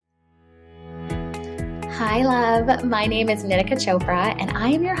Hi, love. My name is Nitika Chopra, and I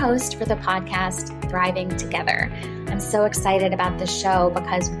am your host for the podcast Thriving Together. I'm so excited about this show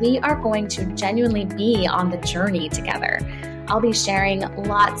because we are going to genuinely be on the journey together. I'll be sharing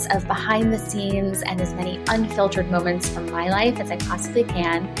lots of behind the scenes and as many unfiltered moments from my life as I possibly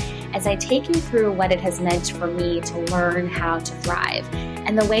can as I take you through what it has meant for me to learn how to thrive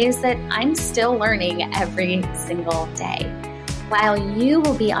and the ways that I'm still learning every single day, while you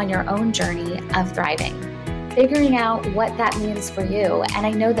will be on your own journey of thriving, figuring out what that means for you. And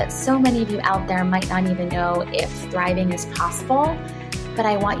I know that so many of you out there might not even know if thriving is possible, but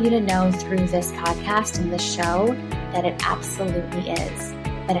I want you to know through this podcast and this show that it absolutely is,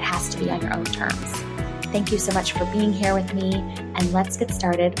 but it has to be on your own terms. Thank you so much for being here with me, and let's get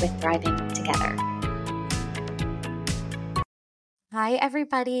started with Thriving Together. Hi,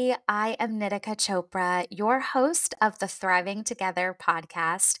 everybody. I am Nitika Chopra, your host of the Thriving Together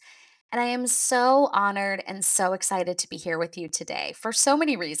podcast. And I am so honored and so excited to be here with you today for so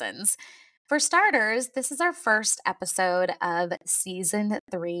many reasons. For starters, this is our first episode of season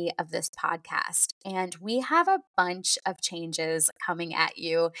 3 of this podcast. And we have a bunch of changes coming at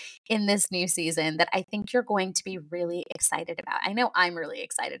you in this new season that I think you're going to be really excited about. I know I'm really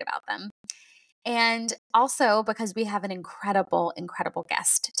excited about them. And also because we have an incredible, incredible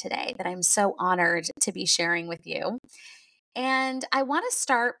guest today that I'm so honored to be sharing with you. And I want to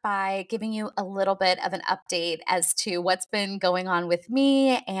start by giving you a little bit of an update as to what's been going on with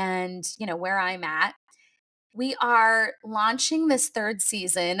me and, where I'm at. We are launching this third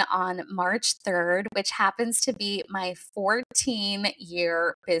season on March 3rd, which happens to be my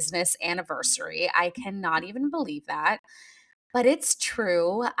 14-year business anniversary. I cannot even believe that. But it's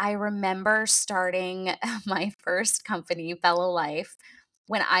true. I remember starting my first company, Bella Life,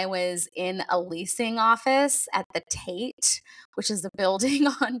 when I was in a leasing office at the Tate, which is the building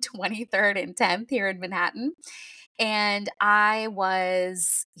on 23rd and 10th here in Manhattan. And I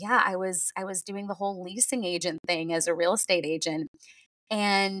was doing the whole leasing agent thing as a real estate agent.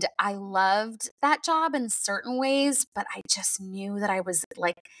 And I loved that job in certain ways, but I just knew that I was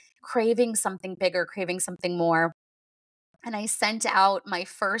like craving something bigger, craving something more. And I sent out my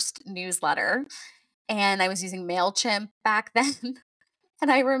first newsletter, and I was using MailChimp back then.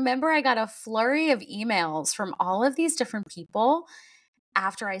 And I remember I got a flurry of emails from all of these different people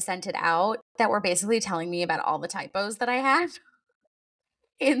after I sent it out that were basically telling me about all the typos that I had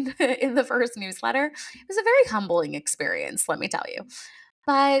in the first newsletter. It was a very humbling experience, let me tell you.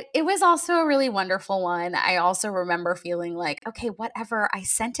 But it was also a really wonderful one. I also remember feeling like, okay, whatever, I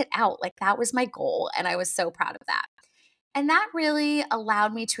sent it out. Like that was my goal, and I was so proud of that. And that really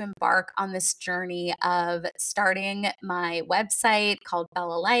allowed me to embark on this journey of starting my website called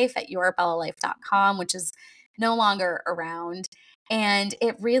Bella Life at yourbellalife.com, which is no longer around. And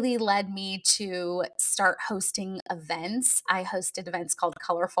it really led me to start hosting events. I hosted events called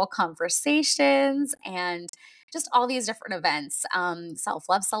Colorful Conversations and just all these different events,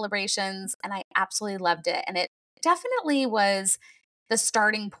 self-love celebrations. And I absolutely loved it. And it definitely was the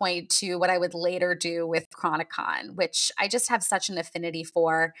starting point to what I would later do with Chronicon, which I just have such an affinity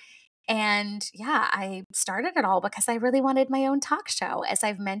for. And yeah, I started it all because I really wanted my own talk show, as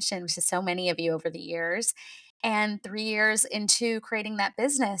I've mentioned to so many of you over the years. And 3 years into creating that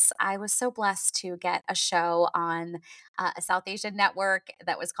business, I was so blessed to get a show on a South Asian network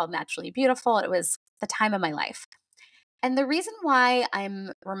that was called Naturally Beautiful. It was the time of my life. And the reason why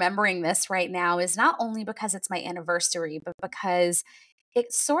I'm remembering this right now is not only because it's my anniversary, but because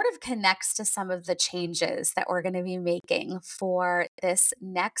it sort of connects to some of the changes that we're going to be making for this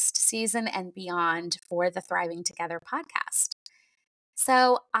next season and beyond for the Thriving Together podcast.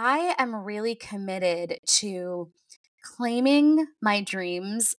 So I am really committed to claiming my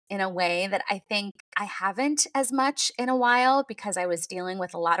dreams in a way that I think I haven't as much in a while because I was dealing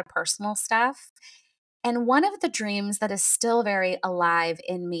with a lot of personal stuff. And one of the dreams that is still very alive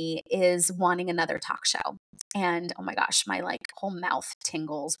in me is wanting another talk show. And oh my gosh, my whole mouth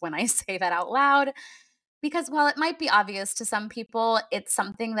tingles when I say that out loud because while it might be obvious to some people, it's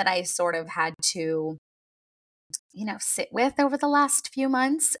something that I sort of had to, sit with over the last few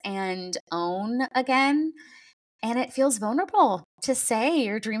months and own again. And it feels vulnerable to say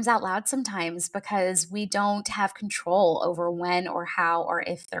your dreams out loud sometimes because we don't have control over when or how or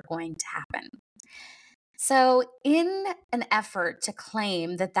if they're going to happen. So, in an effort to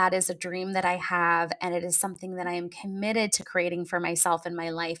claim that that is a dream that I have and it is something that I am committed to creating for myself in my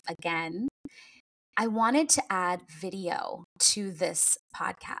life again, I wanted to add video to this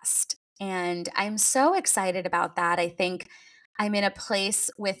podcast. And I'm so excited about that. I think I'm in a place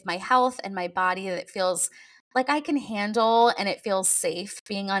with my health and my body that feels like I can handle and it feels safe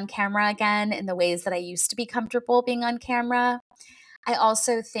being on camera again in the ways that I used to be comfortable being on camera. I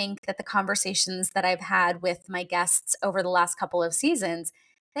also think that the conversations that I've had with my guests over the last couple of seasons,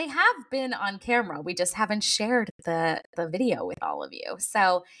 they have been on camera. We just haven't shared the video with all of you.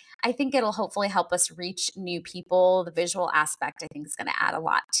 So I think it'll hopefully help us reach new people. The visual aspect, I think, is going to add a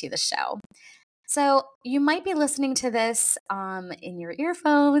lot to the show. So you might be listening to this in your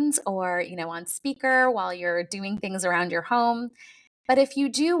earphones or, on speaker while you're doing things around your home. But if you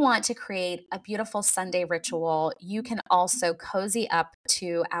do want to create a beautiful Sunday ritual, you can also cozy up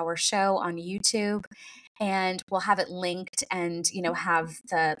to our show on YouTube, and we'll have it linked and, have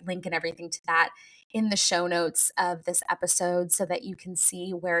the link and everything to that in the show notes of this episode so that you can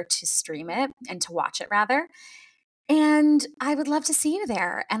see where to stream it and to watch it rather. And I would love to see you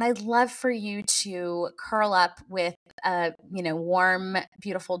there. And I'd love for you to curl up with a, warm,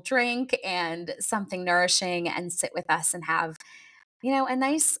 beautiful drink and something nourishing and sit with us and have, a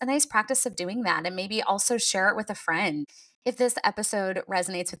nice practice of doing that, and maybe also share it with a friend. If this episode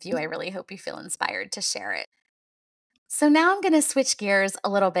resonates with you, I really hope you feel inspired to share it. So now I'm going to switch gears a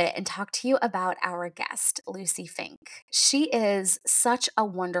little bit and talk to you about our guest, Lucie Fink. She is such a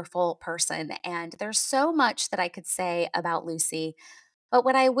wonderful person, and there's so much that I could say about Lucie. But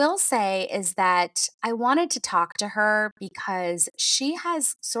what I will say is that I wanted to talk to her because she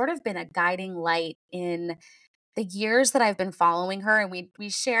has sort of been a guiding light in the years that I've been following her. And we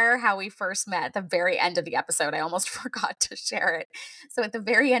share how we first met at the very end of the episode. I almost forgot to share it. So at the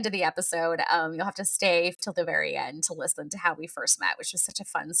very end of the episode, you'll have to stay till the very end to listen to how we first met, which was such a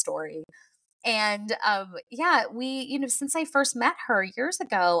fun story. And yeah, since I first met her years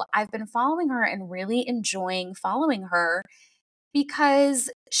ago, I've been following her and really enjoying following her because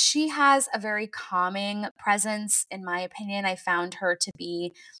she has a very calming presence. In my opinion, I found her to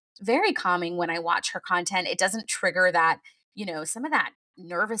be very calming when I watch her content. It doesn't trigger that, some of that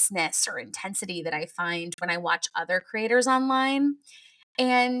nervousness or intensity that I find when I watch other creators online.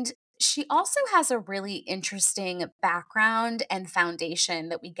 And she also has a really interesting background and foundation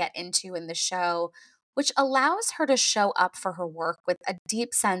that we get into in the show, which allows her to show up for her work with a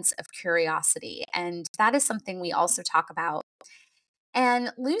deep sense of curiosity. And that is something we also talk about.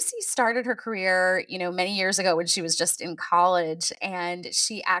 And Lucie started her career, many years ago when she was just in college. And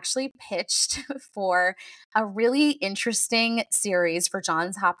she actually pitched for a really interesting series for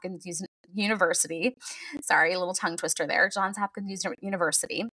Johns Hopkins University. Sorry, a little tongue twister there. Johns Hopkins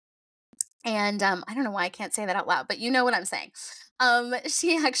University. And I don't know why I can't say that out loud, but you know what I'm saying.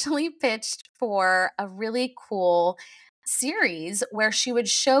 She actually pitched for a really cool series where she would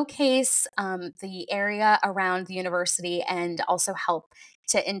showcase the area around the university and also help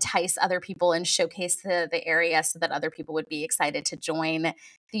to entice other people and showcase the area so that other people would be excited to join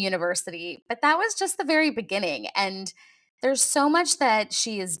the university. But that was just the very beginning. And there's so much that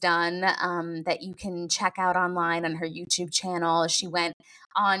she has done that you can check out online on her YouTube channel. She went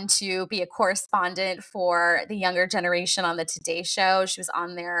on to be a correspondent for the younger generation on the Today Show. She was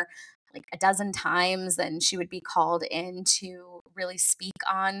on there like a dozen times, and she would be called in to really speak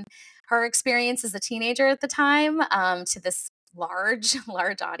on her experience as a teenager at the time to this large,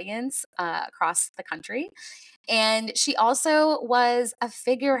 large audience across the country. And she also was a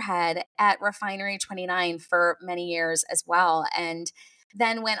figurehead at Refinery 29 for many years as well. And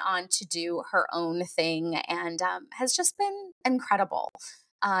then went on to do her own thing and has just been incredible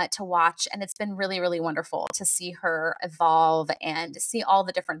to watch. And it's been really, really wonderful to see her evolve and see all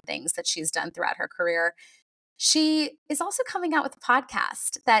the different things that she's done throughout her career. She is also coming out with a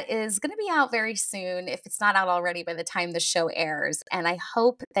podcast that is going to be out very soon, if it's not out already by the time the show airs. And I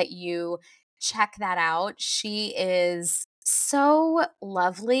hope that you check that out. She is so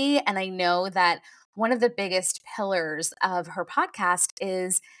lovely. And I know that one of the biggest pillars of her podcast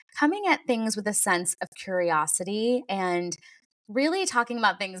is coming at things with a sense of curiosity and really talking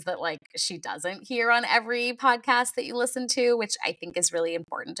about things that like she doesn't hear on every podcast that you listen to, which I think is really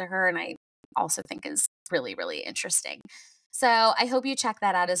important to her and I also think is really, really interesting. So I hope you check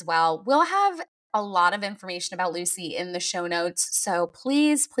that out as well. We'll have a lot of information about Lucie in the show notes. So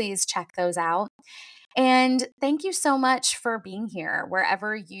please, please check those out. And thank you so much for being here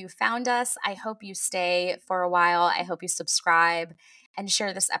wherever you found us. I hope you stay for a while. I hope you subscribe and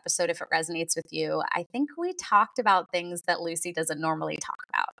share this episode if it resonates with you. I think we talked about things that Lucie doesn't normally talk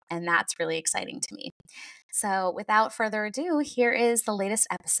about, and that's really exciting to me. So, without further ado, here is the latest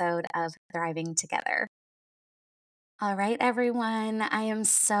episode of Thriving Together. All right, everyone. I am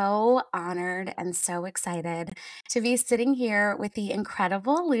so honored and so excited to be sitting here with the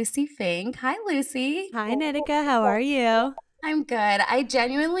incredible Lucie Fink. Hi, Lucie. Hi, Nitika. How are you? I'm good. I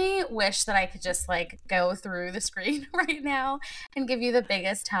genuinely wish that I could just like go through the screen right now and give you the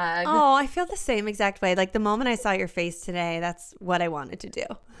biggest hug. Oh, I feel the same exact way. Like the moment I saw your face today, that's what I wanted to do.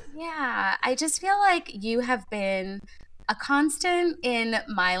 Yeah, I just feel like you have been a constant in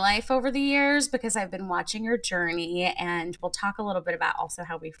my life over the years because I've been watching your journey, and we'll talk a little bit about also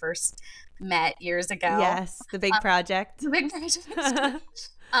how we first met years ago. Yes, the big project. The big project.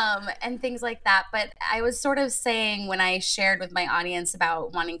 And things like that. But I was sort of saying when I shared with my audience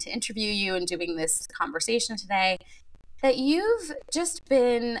about wanting to interview you and doing this conversation today, that you've just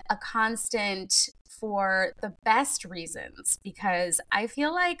been a constant for the best reasons because I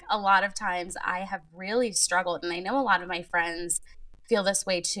feel like a lot of times I have really struggled, and I know a lot of my friends feel this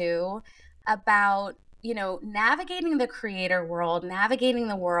way too, about navigating the creator world, navigating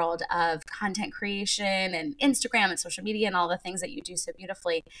the world of content creation and Instagram and social media and all the things that you do so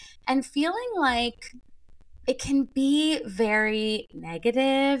beautifully, and feeling like it can be very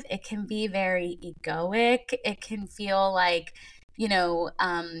negative. It can be very egoic. It can feel like,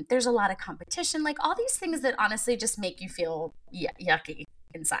 there's a lot of competition, like all these things that honestly just make you feel yucky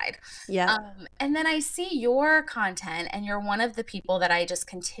inside. Yep. And then I see your content, and you're one of the people that I just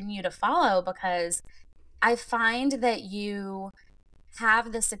continue to follow because I find that you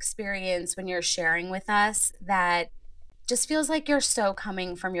have this experience when you're sharing with us that just feels like you're so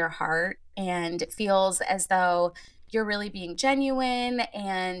coming from your heart, and it feels as though you're really being genuine,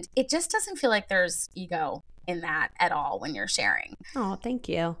 and it just doesn't feel like there's ego in that at all when you're sharing. Oh, thank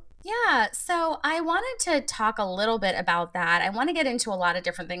you. Yeah, so I wanted to talk a little bit about that. I want to get into a lot of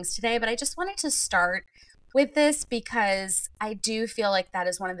different things today, but I just wanted to start with this because I do feel like that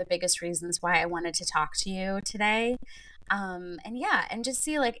is one of the biggest reasons why I wanted to talk to you today. And yeah, and just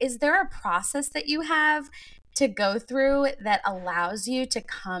see like, is there a process that you have to go through that allows you to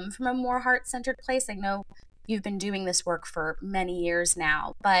come from a more heart-centered place? I know you've been doing this work for many years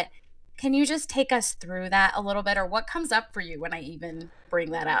now, but can you just take us through that a little bit, or what comes up for you when I even bring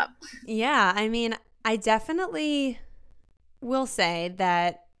that up? Yeah, I mean, I definitely will say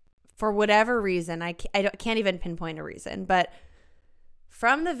that for whatever reason, can't even pinpoint a reason, but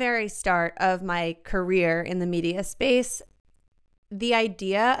from the very start of my career in the media space, the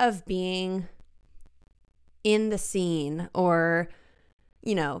idea of being in the scene or,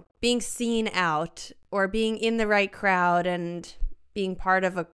 being seen out or being in the right crowd and being part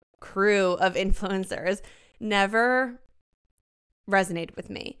of a crew of influencers never resonated with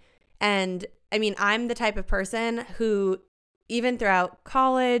me. And I mean, I'm the type of person who, even throughout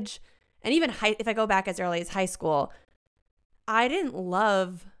college and even if I go back as early as high school, I didn't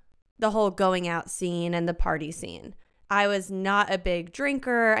love the whole going out scene and the party scene. I was not a big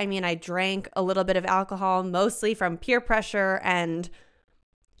drinker. I mean, I drank a little bit of alcohol, mostly from peer pressure and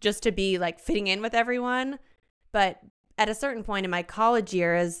just to be like fitting in with everyone. But at a certain point in my college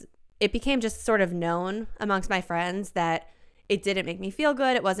years, it became just sort of known amongst my friends that it didn't make me feel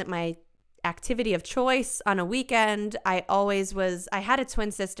good. It wasn't my activity of choice on a weekend. I had a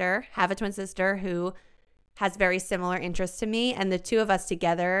twin sister, have a twin sister who has very similar interests to me. And the two of us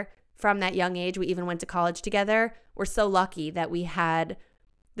together from that young age, we even went to college together. We're so lucky that we had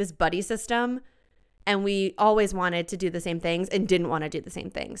this buddy system, and we always wanted to do the same things and didn't want to do the same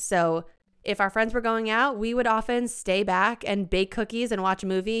things. So if our friends were going out, we would often stay back and bake cookies and watch a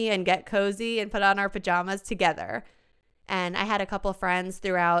movie and get cozy and put on our pajamas together. And I had a couple of friends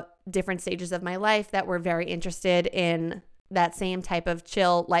throughout different stages of my life that were very interested in that same type of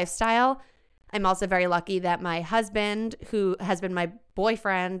chill lifestyle. I'm also very lucky that my husband, who has been my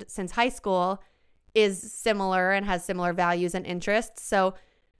boyfriend since high school, is similar and has similar values and interests. So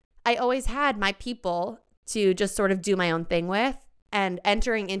I always had my people to just sort of do my own thing with. And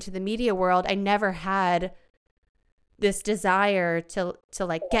entering into the media world, I never had this desire to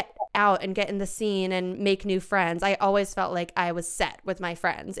like get out and get in the scene and make new friends. I always felt like I was set with my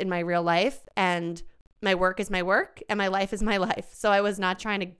friends in my real life, and my work is my work and my life is my life. So I was not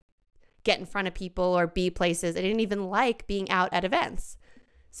trying to get in front of people or be places. I didn't even like being out at events.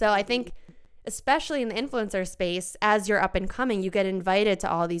 So I think especially in the influencer space, as you're up and coming, you get invited to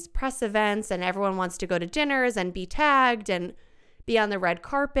all these press events and everyone wants to go to dinners and be tagged and be on the red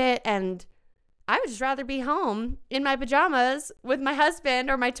carpet. And I would just rather be home in my pajamas with my husband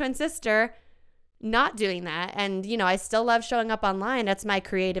or my twin sister, not doing that. And, I still love showing up online. That's my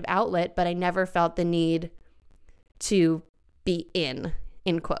creative outlet, but I never felt the need to be in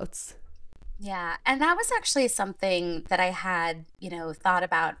quotes. Yeah. And that was actually something that I had, thought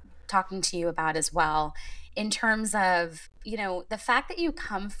about talking to you about as well, in terms of, the fact that you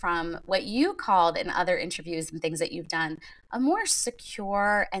come from what you called in other interviews and things that you've done, a more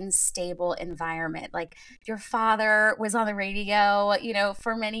secure and stable environment. Like your father was on the radio,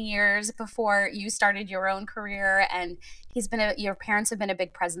 for many years before you started your own career. And your parents have been a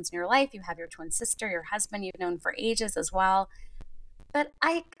big presence in your life. You have your twin sister, your husband you've known for ages as well. But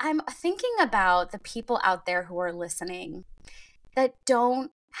I'm thinking about the people out there who are listening that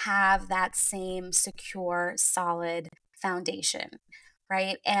don't have that same secure, solid foundation,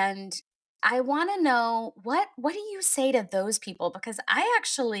 right? And I want to know what do you say to those people? Because I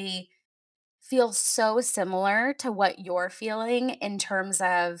actually feel so similar to what you're feeling in terms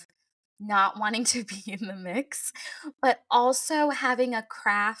of not wanting to be in the mix, but also having a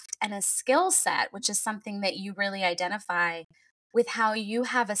craft and a skill set, which is something that you really identify with how you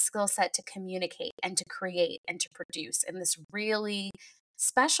have a skill set to communicate and to create and to produce in this really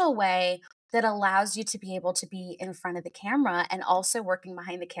special way that allows you to be able to be in front of the camera and also working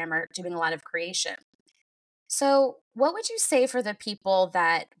behind the camera, doing a lot of creation. So, what would you say for the people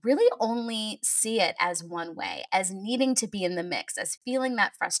that really only see it as one way, as needing to be in the mix, as feeling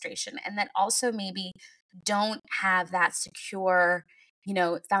that frustration, and that also maybe don't have that secure,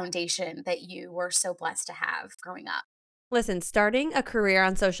 foundation that you were so blessed to have growing up? Listen, starting a career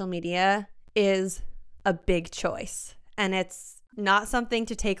on social media is a big choice, and it's not something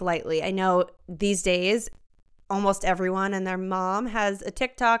to take lightly. I know these days, almost everyone and their mom has a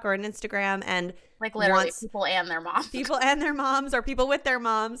TikTok or an Instagram, and like literally people and their moms. People and their moms, or people with their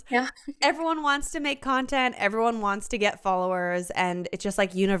moms. Yeah. Everyone wants to make content. Everyone wants to get followers. And it's just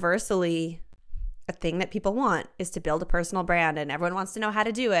like universally a thing that people want is to build a personal brand. And everyone wants to know how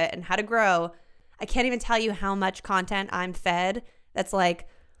to do it and how to grow. I can't even tell you how much content I'm fed that's like,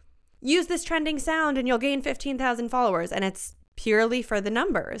 use this trending sound and you'll gain 15,000 followers. And it's purely for the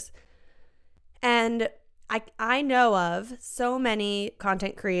numbers. And I know of so many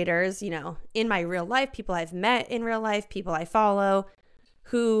content creators, in my real life, people I've met in real life, people I follow,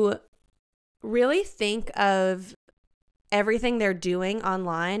 who really think of everything they're doing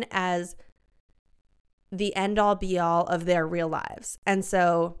online as the end all be all of their real lives. And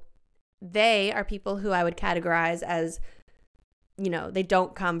so they are people who I would categorize as, they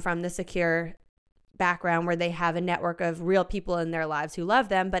don't come from the secure background where they have a network of real people in their lives who love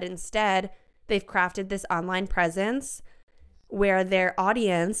them, but instead they've crafted this online presence where their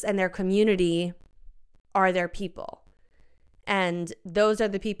audience and their community are their people. And those are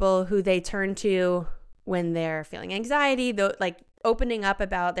the people who they turn to when they're feeling anxiety. Like opening up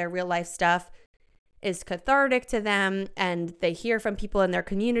about their real life stuff is cathartic to them, and they hear from people in their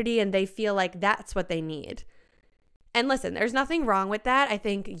community and they feel like that's what they need. And listen, there's nothing wrong with that. I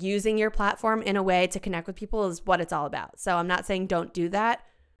think using your platform in a way to connect with people is what it's all about. So I'm not saying don't do that.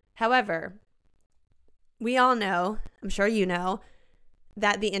 However, we all know, I'm sure you know,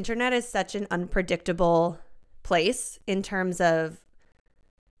 that the internet is such an unpredictable place in terms of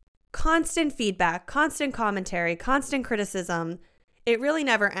constant feedback, constant commentary, constant criticism. It really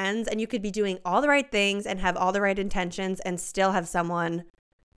never ends, and you could be doing all the right things and have all the right intentions and still have someone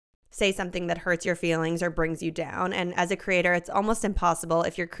say something that hurts your feelings or brings you down. And as a creator, it's almost impossible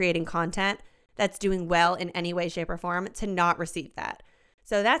if you're creating content that's doing well in any way, shape, or form to not receive that.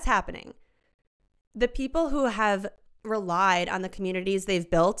 So that's happening. The people who have relied on the communities they've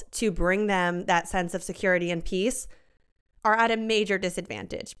built to bring them that sense of security and peace are at a major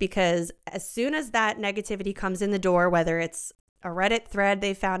disadvantage, because as soon as that negativity comes in the door, whether it's a Reddit thread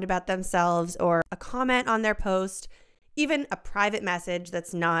they found about themselves or a comment on their post, even a private message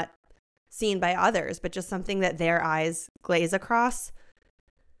that's not seen by others, but just something that their eyes glaze across,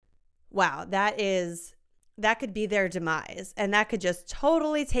 wow, that could be their demise. And that could just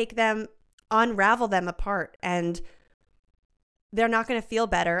totally unravel them apart, and they're not going to feel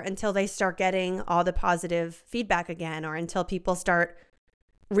better until they start getting all the positive feedback again, or until people start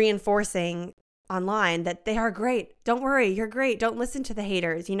reinforcing online that they are great. Don't worry, you're great. Don't listen to the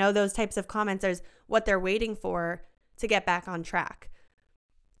haters. Those types of comments are what they're waiting for to get back on track.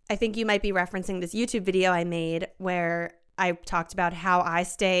 I think you might be referencing this YouTube video I made where I talked about how I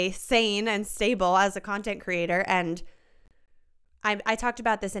stay sane and stable as a content creator, and I talked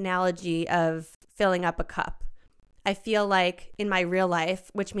about this analogy of filling up a cup. I feel like in my real life,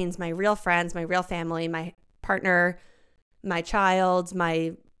 which means my real friends, my real family, my partner, my child,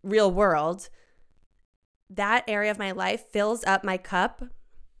 my real world, that area of my life fills up my cup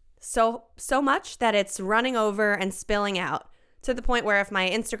so much that it's running over and spilling out to the point where if my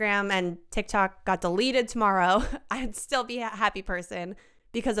Instagram and TikTok got deleted tomorrow, I'd still be a happy person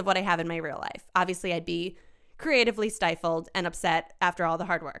because of what I have in my real life. Obviously, I'd be creatively stifled and upset after all the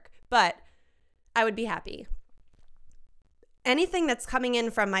hard work. But I would be happy. Anything that's coming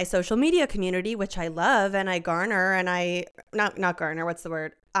in from my social media community, which I love and I garner and I, not garner, what's the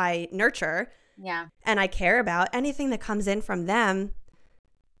word? I nurture Yeah. and I care about, anything that comes in from them,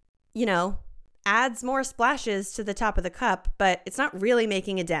 you know, adds more splashes to the top of the cup, but it's not really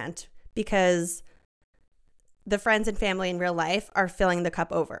making a dent because the friends and family in real life are filling the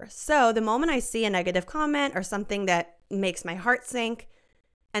cup over. So the moment I see a negative comment or something that makes my heart sink,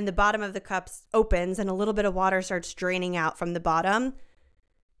 and the bottom of the cup opens and a little bit of water starts draining out from the bottom,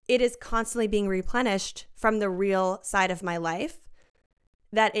 it is constantly being replenished from the real side of my life,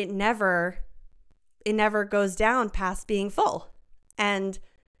 that it never goes down past being full. And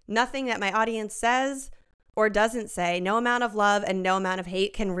nothing that my audience says or doesn't say, no amount of love and no amount of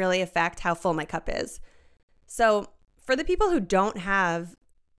hate can really affect how full my cup is. So for the people who don't have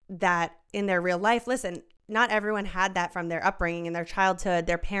that in their real life, listen, not everyone had that from their upbringing in their childhood,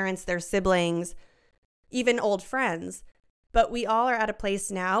 their parents, their siblings, even old friends. But we all are at a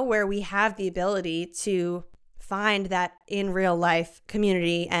place now where we have the ability to find that in real life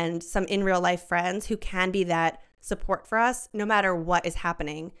community and some in real life friends who can be that support for us no matter what is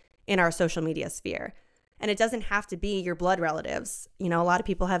happening in our social media sphere. And it doesn't have to be your blood relatives. You know, a lot of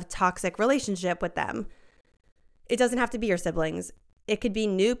people have a toxic relationship with them. It doesn't have to be your siblings. It could be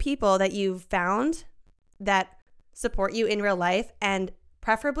new people that you've found that support you in real life, and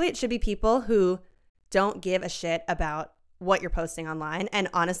preferably it should be people who don't give a shit about what you're posting online and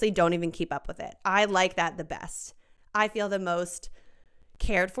honestly don't even keep up with it. I like that the best. I feel the most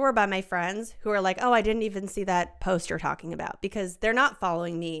cared for by my friends who are like, oh, I didn't even see that post you're talking about, because they're not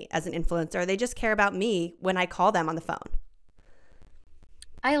following me as an influencer. They just care about me when I call them on the phone.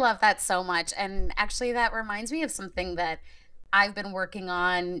 I love that so much. And actually, that reminds me of something that I've been working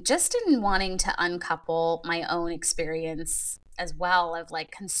on just in wanting to uncouple my own experience as well of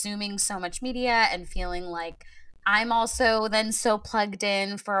like consuming so much media and feeling like I'm also then so plugged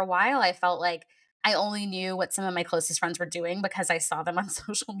in. For a while, I felt like I only knew what some of my closest friends were doing because I saw them on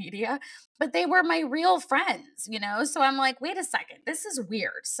social media, but they were my real friends, you know? So I'm like, wait a second, this is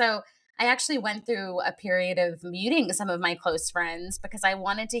weird. So I actually went through a period of muting some of my close friends because I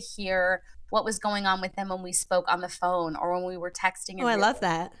wanted to hear what was going on with them when we spoke on the phone or when we were texting Oh, in I real. love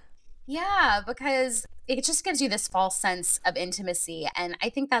that. Yeah, because it just gives you this false sense of intimacy. And I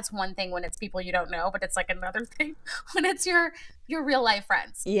think that's one thing when it's people you don't know, but it's like another thing when it's your real life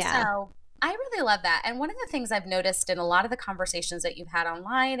friends. Yeah. So I really love that. And one of the things I've noticed in a lot of the conversations that you've had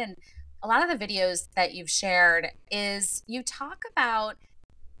online and a lot of the videos that you've shared is you talk about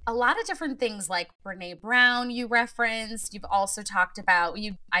a lot of different things like Brene Brown you referenced. You've also talked about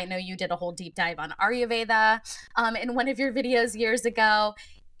I know you did a whole deep dive on Ayurveda in one of your videos years ago.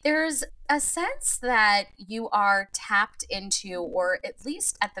 There's a sense that you are tapped into, or at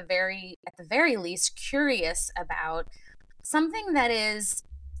least at the very least curious about something that is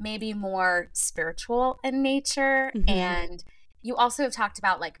maybe more spiritual in nature. Mm-hmm. And you also have talked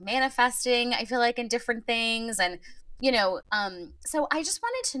about like manifesting, I feel like, in different things. And so I just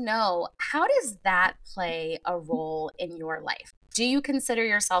wanted to know, how does that play a role in your life? Do you consider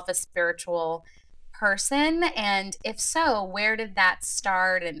yourself a spiritual person? And if so, where did that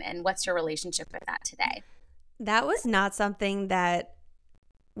start, and what's your relationship with that today? That was not something that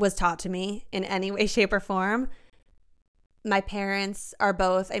was taught to me in any way, shape, or form. My parents are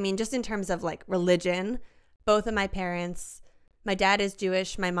both, I mean, just in terms of like religion, both of my parents, my dad is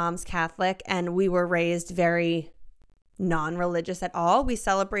Jewish, my mom's Catholic, and we were raised very non-religious at all. We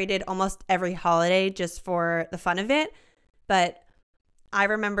celebrated almost every holiday just for the fun of it. But I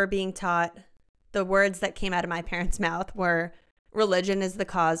remember being taught, the words that came out of my parents' mouth were, religion is the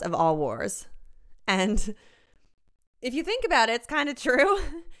cause of all wars. And if you think about it, it's kind of true.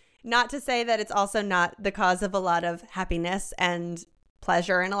 Not to say that it's also not the cause of a lot of happiness and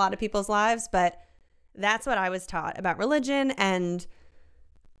pleasure in a lot of people's lives, but that's what I was taught about religion, and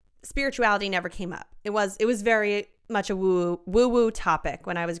spirituality never came up. It was very much a woo-woo topic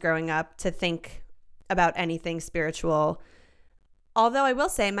when I was growing up to think about anything spiritual. Although I will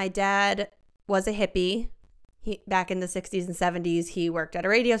say my dad was a hippie. Back in the 60s and 70s, he worked at a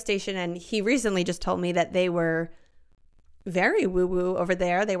radio station, and he recently just told me that they were very woo-woo over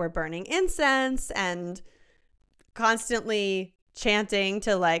there. They were burning incense and constantly chanting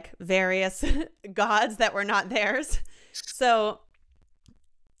to like various gods that were not theirs. So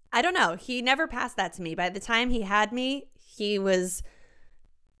I don't know. He never passed that to me. By the time he had me, he was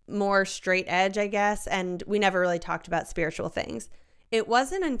more straight edge, I guess, and we never really talked about spiritual things. It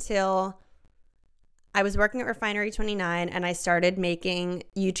wasn't until I was working at Refinery 29 and I started making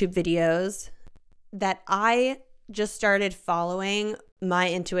YouTube videos that I just started following my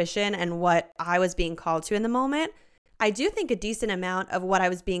intuition and what I was being called to in the moment. I do think a decent amount of what I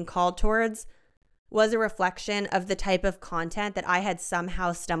was being called towards was a reflection of the type of content that I had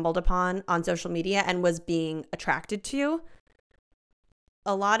somehow stumbled upon on social media and was being attracted to.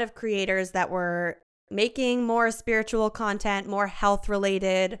 A lot of creators that were making more spiritual content, more health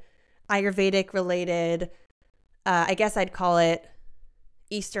related, Ayurvedic related, I guess I'd call it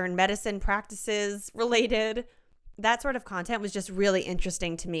Eastern medicine practices related. That sort of content was just really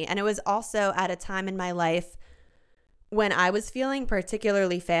interesting to me. And it was also at a time in my life when I was feeling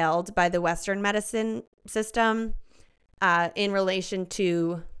particularly failed by the Western medicine system in relation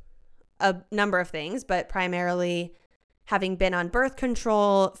to a number of things, but primarily having been on birth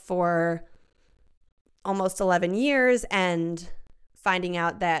control for almost 11 years and finding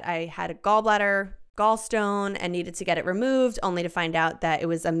out that I had a gallstone and needed to get it removed, only to find out that it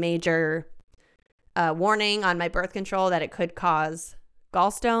was a major warning on my birth control that it could cause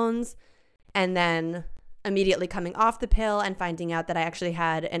gallstones, and then immediately coming off the pill and finding out that I actually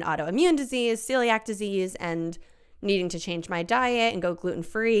had an autoimmune disease, celiac disease, and needing to change my diet and go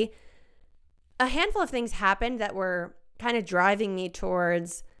gluten-free. A handful of things happened that were kind of driving me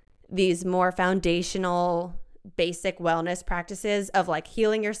towards these more foundational, basic wellness practices of like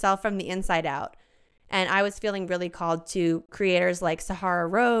healing yourself from the inside out. And I was feeling really called to creators like Sahara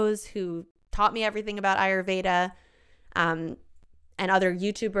Rose, who taught me everything about Ayurveda, and other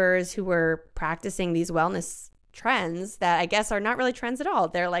YouTubers who were practicing these wellness trends that I guess are not really trends at all.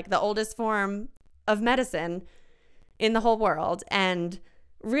 They're like the oldest form of medicine in the whole world. And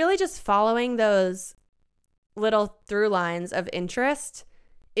really just following those little through lines of interest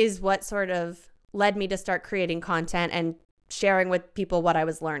is what sort of led me to start creating content and sharing with people what I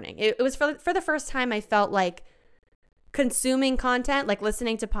was learning. It was for the first time I felt like consuming content, like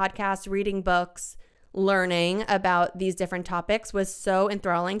listening to podcasts, reading books, learning about these different topics was so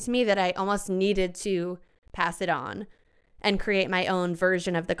enthralling to me that I almost needed to pass it on and create my own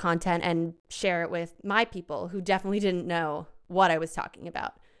version of the content and share it with my people who definitely didn't know what I was talking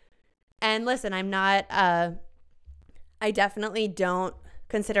about. And listen, I definitely don't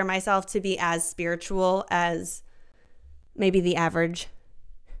consider myself to be as spiritual as maybe the average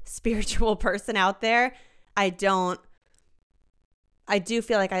spiritual person out there. I do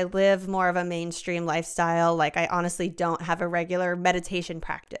feel like I live more of a mainstream lifestyle. Like I honestly don't have a regular meditation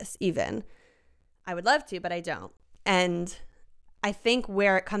practice even. I would love to, but I don't. And I think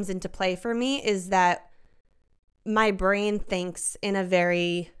where it comes into play for me is that my brain thinks in a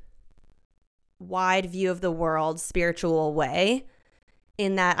very wide view of the world, spiritual way,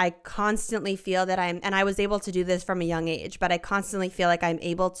 in that I constantly feel that and I was able to do this from a young age, but I constantly feel like I'm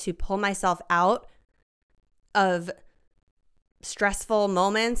able to pull myself out of stressful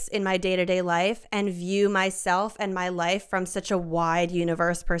moments in my day-to-day life and view myself and my life from such a wide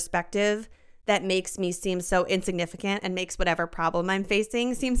universe perspective that makes me seem so insignificant and makes whatever problem I'm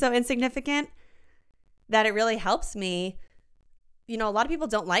facing seem so insignificant that it really helps me. You know, a lot of people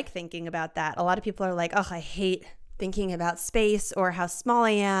don't like thinking about that. A lot of people are like, oh, I hate thinking about space or how small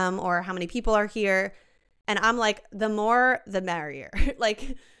I am or how many people are here. And I'm like, the more, the merrier.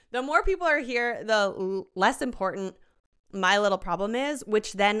 Like, the more people are here, the less important my little problem is,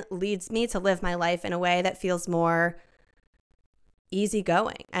 which then leads me to live my life in a way that feels more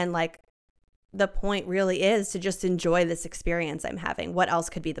easygoing. And like, the point really is to just enjoy this experience I'm having. What else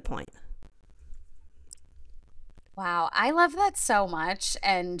could be the point? Wow, I love that so much.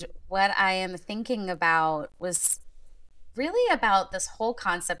 And what I am thinking about was really about this whole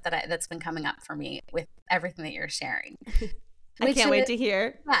concept that's been coming up for me with everything that you're sharing. I Which can't wait is, to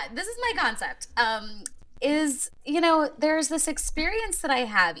hear. yeah, this is my concept. There's this experience that I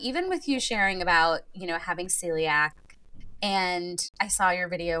have, even with you sharing about, having celiac. And I saw your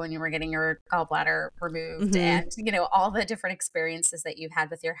video when you were getting your gallbladder removed Mm-hmm. and, all the different experiences that you've had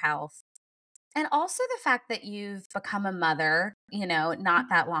with your health. And also the fact that you've become a mother, not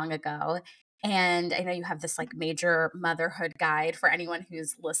that long ago. And I know you have this like major motherhood guide for anyone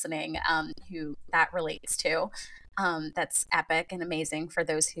who's listening, who that relates to. That's epic and amazing for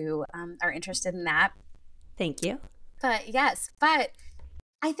those who are interested in that. Thank you. But yes, but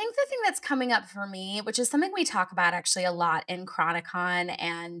I think the thing that's coming up for me, which is something we talk about actually a lot in Chronicon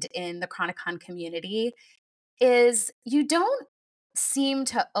and in the Chronicon community, is you don't seem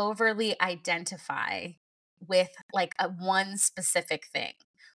to overly identify with like a one specific thing,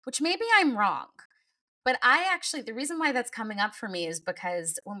 which maybe I'm wrong. But the reason why that's coming up for me is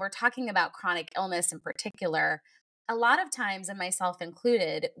because when we're talking about chronic illness in particular, a lot of times, and myself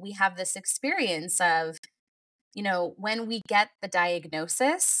included, we have this experience of when we get the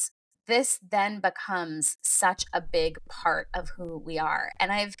diagnosis, this then becomes such a big part of who we are.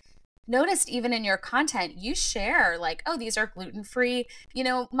 And I've noticed even in your content, you share like, oh, these are gluten-free,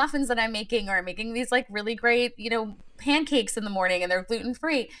 muffins that I'm making, or I'm making these like really great, pancakes in the morning and they're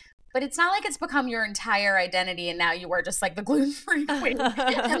gluten-free. But it's not like it's become your entire identity and now you are just like the gluten-free queen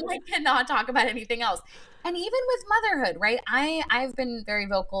and like cannot talk about anything else. And even with motherhood, right? I've been very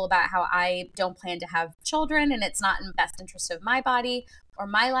vocal about how I don't plan to have children and it's not in the best interest of my body or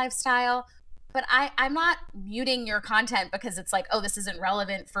my lifestyle. But I'm not muting your content because it's like, oh, this isn't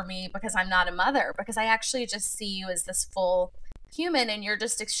relevant for me because I'm not a mother, because I actually just see you as this full human and you're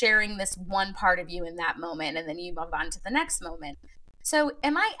just sharing this one part of you in that moment and then you move on to the next moment. So,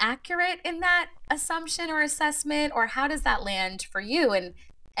 am I accurate in that assumption or assessment, or how does that land for you? And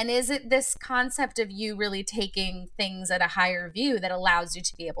is it this concept of you really taking things at a higher view that allows you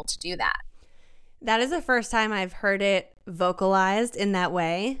to be able to do that? That is the first time I've heard it vocalized in that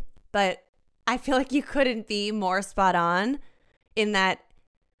way, but I feel like you couldn't be more spot on in that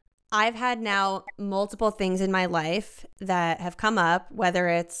I've had now multiple things in my life that have come up, whether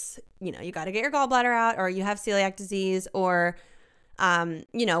it's, you got to get your gallbladder out, or you have celiac disease, or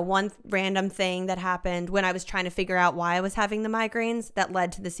one random thing that happened when I was trying to figure out why I was having the migraines that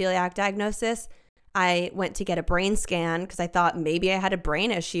led to the celiac diagnosis. I went to get a brain scan because I thought maybe I had a brain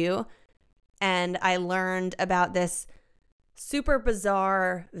issue. And I learned about this super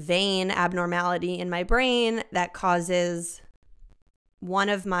bizarre vein abnormality in my brain that causes one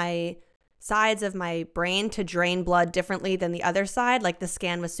of my sides of my brain to drain blood differently than the other side. Like the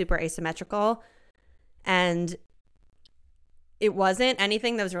scan was super asymmetrical. And it wasn't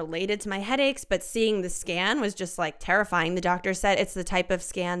anything that was related to my headaches, but seeing the scan was just like terrifying. The doctor said it's the type of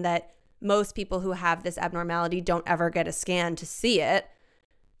scan that most people who have this abnormality don't ever get a scan to see it,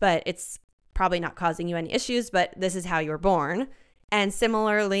 but it's probably not causing you any issues, but this is how you were born. And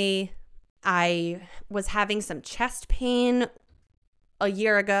similarly, I was having some chest pain a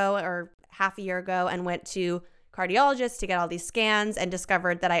year ago or half a year ago and went to cardiologist to get all these scans and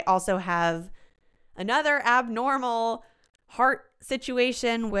discovered that I also have another abnormal heart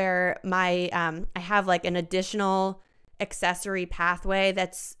situation where I have like an additional accessory pathway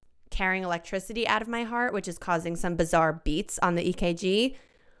that's carrying electricity out of my heart, which is causing some bizarre beats on the EKG.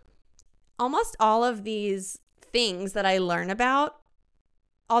 Almost all of these things that I learn about,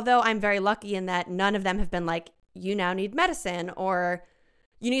 although I'm very lucky in that none of them have been like, you now need medicine or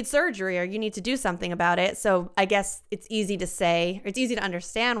you need surgery or you need to do something about it. So I guess it's easy to say, or it's easy to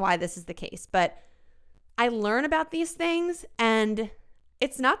understand why this is the case. But I learn about these things, and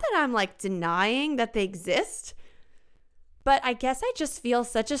it's not that I'm like denying that they exist, but I guess I just feel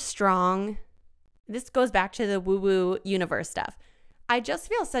such a strong, this goes back to the woo-woo universe stuff. I just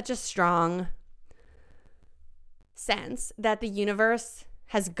feel such a strong sense that the universe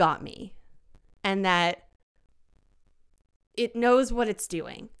has got me and that it knows what it's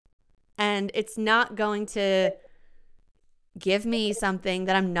doing, and it's not going to give me something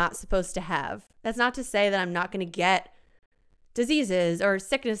that I'm not supposed to have. That's not to say that I'm not going to get diseases or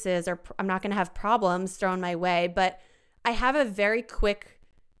sicknesses or I'm not going to have problems thrown my way, but I have a very quick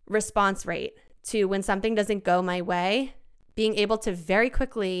response rate to when something doesn't go my way, being able to very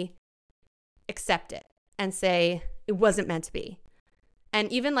quickly accept it and say it wasn't meant to be.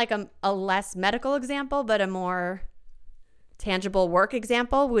 And even like a less medical example, but a more tangible work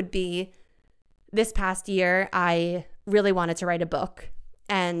example would be this past year, I really wanted to write a book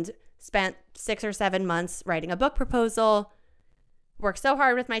and spent 6 or 7 months writing a book proposal, worked so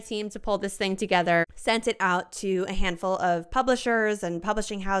hard with my team to pull this thing together, sent it out to a handful of publishers and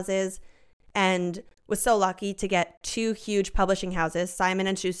publishing houses, and was so lucky to get 2 huge publishing houses,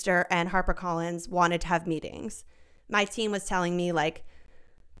 Simon & Schuster and HarperCollins, wanted to have meetings. My team was telling me like,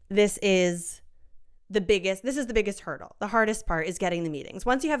 this is the biggest hurdle. The hardest part is getting the meetings.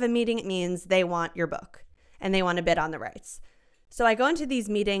 Once you have a meeting, it means they want your book and they want to bid on the rights. So I go into these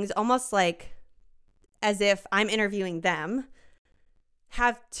meetings almost like as if I'm interviewing them,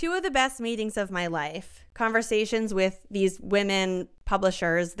 have 2 of the best meetings of my life, conversations with these women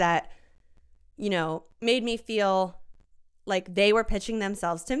publishers that, made me feel like they were pitching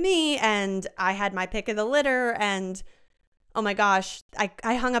themselves to me and I had my pick of the litter. And oh my gosh,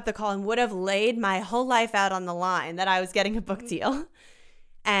 I hung up the call and would have laid my whole life out on the line that I was getting a book deal.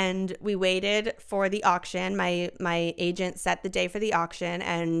 And we waited for the auction. My agent set the day for the auction,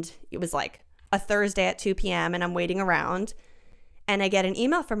 and it was like a Thursday at 2 p.m. and I'm waiting around. And I get an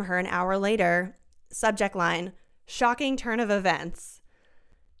email from her an hour later, subject line, shocking turn of events.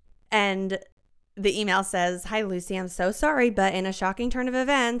 And the email says, "Hi, Lucie, I'm so sorry, but in a shocking turn of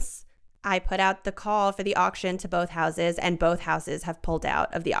events, I put out the call for the auction to both houses, and both houses have pulled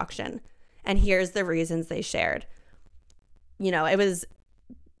out of the auction. And here's the reasons they shared. It was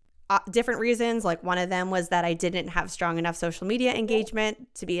different reasons. Like, one of them was that I didn't have strong enough social media engagement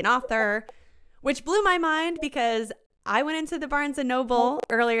to be an author, which blew my mind because I went into the Barnes & Noble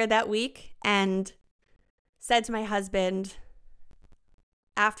earlier that week and said to my husband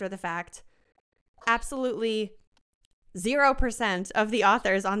after the fact, absolutely 0% of the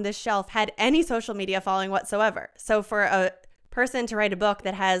authors on this shelf had any social media following whatsoever. So for a person to write a book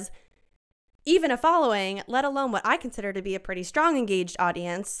that has even a following, let alone what I consider to be a pretty strong engaged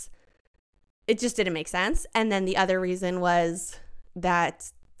audience, it just didn't make sense. And then the other reason was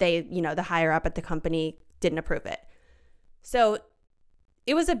that they, the higher up at the company didn't approve it. So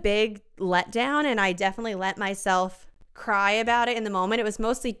it was a big letdown, and I definitely let myself cry about it in the moment. It was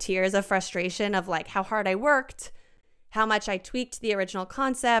mostly tears of frustration of like how hard I worked, how much I tweaked the original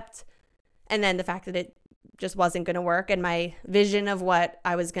concept, and then the fact that it just wasn't going to work, and my vision of what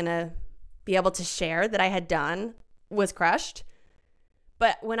I was going to be able to share that I had done was crushed.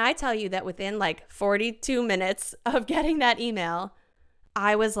 But when I tell you that within like 42 minutes of getting that email,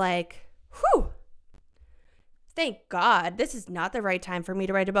 I was like, whew, thank God, this is not the right time for me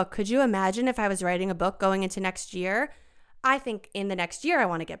to write a book. Could you imagine if I was writing a book going into next year? I think in the next year, I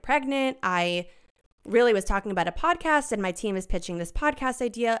want to get pregnant. I really was talking about a podcast, and my team is pitching this podcast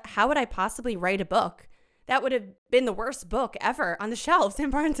idea. How would I possibly write a book? That would have been the worst book ever on the shelves in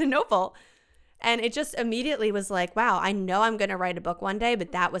Barnes & Noble. And it just immediately was like, wow, I know I'm going to write a book one day,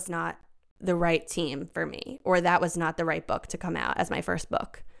 but that was not the right team for me, or that was not the right book to come out as my first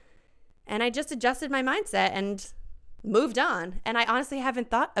book. And I just adjusted my mindset and moved on. And I honestly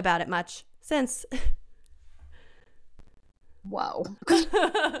haven't thought about it much since. Whoa.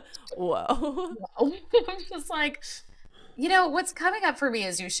 Whoa. I'm just like, what's coming up for me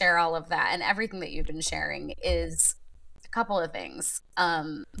as you share all of that and everything that you've been sharing is a couple of things.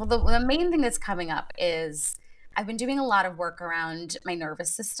 Well, the main thing that's coming up is I've been doing a lot of work around my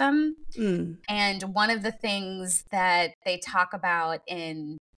nervous system. And one of the things that they talk about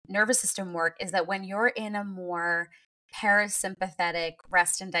in nervous system work is that when you're in a more parasympathetic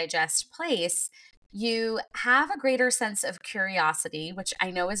rest and digest place, you have a greater sense of curiosity, which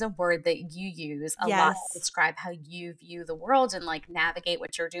I know is a word that you use a lot to describe how you view the world and like navigate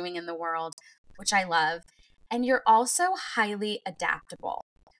what you're doing in the world, which I love. And you're also highly adaptable.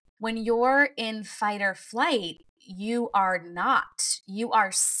 When you're in fight or flight, you are not. You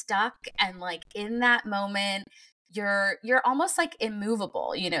are stuck, and like in that moment, you're almost like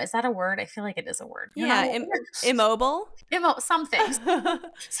immovable. Is that a word? I feel like it is a word. Yeah, immobile. Something.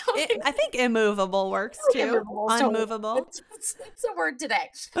 I think immovable works too. Immovable, unmovable. It's a word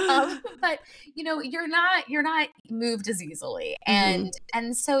today. But you're not moved as easily, and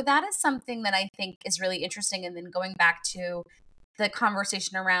so that is something that I think is really interesting. And then going back to the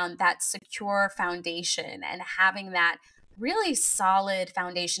conversation around that secure foundation and having that really solid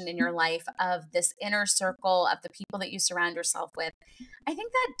foundation in your life of this inner circle of the people that you surround yourself with, I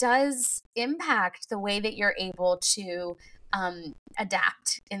think that does impact the way that you're able to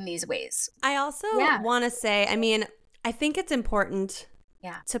adapt in these ways. I also want to say, I think it's important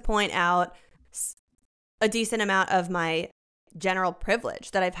to point out a decent amount of my general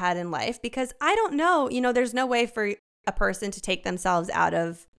privilege that I've had in life, because I don't know, there's no way for a person to take themselves out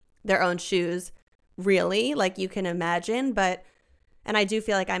of their own shoes, really, like you can imagine. And I do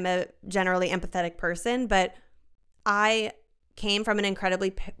feel like I'm a generally empathetic person, but I came from an incredibly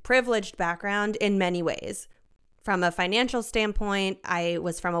privileged background in many ways. From a financial standpoint, I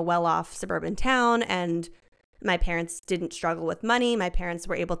was from a well-off suburban town, and my parents didn't struggle with money. My parents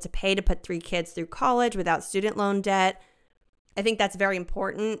were able to pay to put 3 kids through college without student loan debt. I think that's very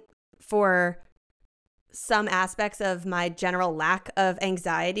important for some aspects of my general lack of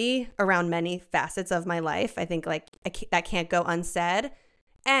anxiety around many facets of my life. I think that can't go unsaid.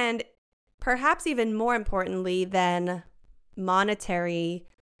 And perhaps even more importantly than monetary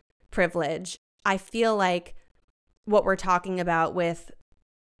privilege, I feel like what we're talking about with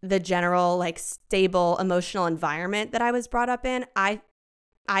the general stable emotional environment that I was brought up in, I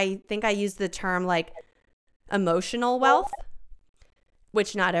think I use the term emotional wealth,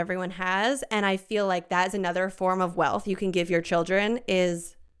 which not everyone has. And I feel like that is another form of wealth you can give your children,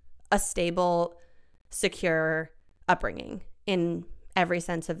 is a stable, secure upbringing in every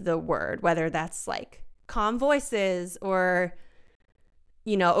sense of the word, whether that's calm voices or,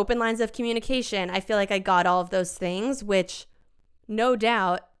 open lines of communication. I feel like I got all of those things, which no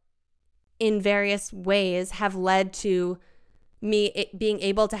doubt in various ways have led to me being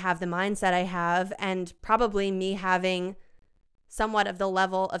able to have the mindset I have, and probably me having somewhat of the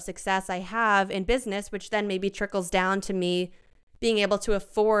level of success I have in business, which then maybe trickles down to me being able to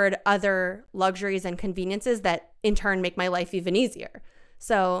afford other luxuries and conveniences that in turn make my life even easier.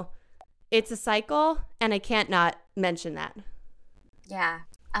 So it's a cycle, and I can't not mention that. Yeah.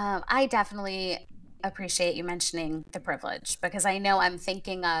 I definitely appreciate you mentioning the privilege, because I know I'm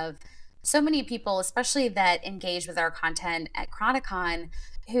thinking of so many people, especially that engage with our content at Chronicon,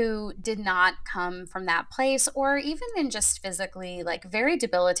 who did not come from that place, or even in just physically like very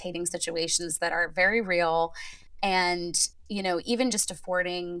debilitating situations that are very real. And, even just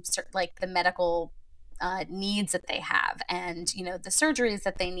affording like the medical needs that they have, and, the surgeries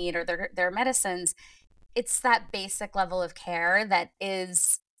that they need, or their medicines. It's that basic level of care that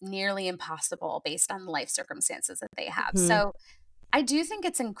is nearly impossible based on the life circumstances that they have. Mhm. So I do think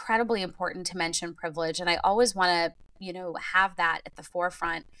it's incredibly important to mention privilege. And I always want to, have that at the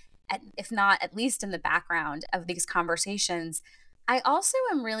forefront, if not at least in the background of these conversations. I also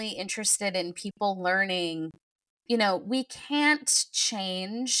am really interested in people learning, we can't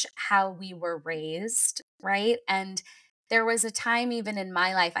change how we were raised, right? And there was a time, even in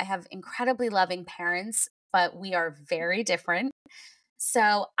my life, I have incredibly loving parents, but we are very different.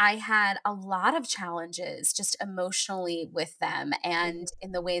 So I had a lot of challenges just emotionally with them, and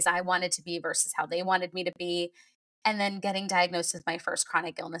in the ways I wanted to be versus how they wanted me to be. And then getting diagnosed with my first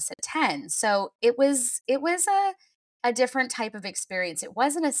chronic illness at 10. So it was a different type of experience. It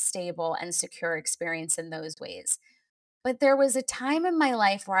wasn't a stable and secure experience in those ways. But there was a time in my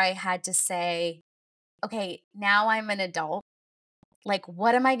life where I had to say, okay, now I'm an adult. Like,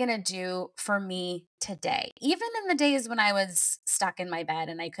 what am I going to do for me today? Even in the days when I was stuck in my bed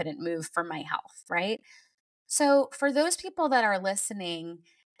and I couldn't move for my health, right? So, for those people that are listening,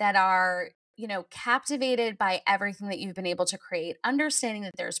 that are, captivated by everything that you've been able to create, understanding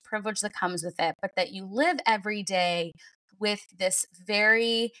that there's privilege that comes with it, but that you live every day with this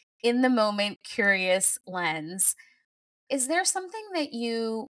very in the moment curious lens, is there something that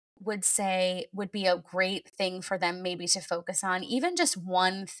you would say would be a great thing for them maybe to focus on? Even just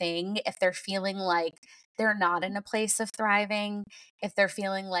one thing, if they're feeling like they're not in a place of thriving, if they're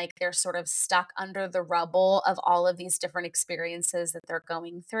feeling like they're sort of stuck under the rubble of all of these different experiences that they're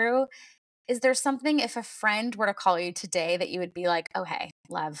going through. Is there something, if a friend were to call you today, that you would be like, oh, hey,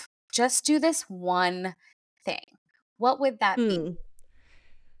 love, just do this one thing? What would that be? Hmm.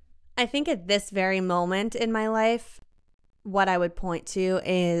 I think at this very moment in my life, what I would point to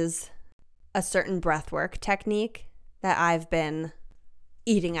is a certain breathwork technique that I've been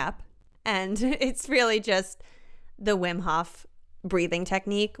eating up. And it's really just the Wim Hof breathing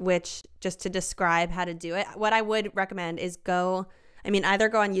technique, which, just to describe how to do it, what I would recommend is either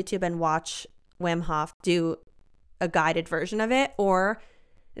go on YouTube and watch Wim Hof do a guided version of it, or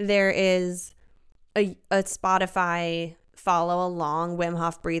there is a Spotify follow along Wim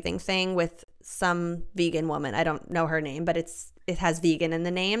Hof breathing thing with some vegan woman. I don't know her name, but it has vegan in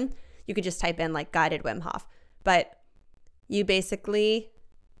the name. You could just type in like guided Wim Hof. But you basically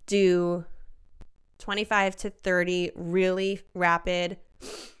do 25 to 30 really rapid,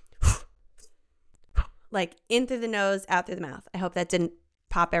 like in through the nose, out through the mouth. I hope that didn't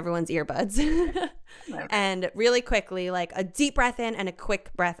pop everyone's earbuds. Okay. And really quickly, like a deep breath in and a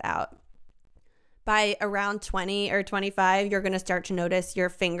quick breath out. By around 20 or 25, you're going to start to notice your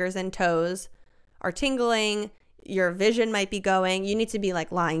fingers and toes are tingling. Your vision might be going. You need to be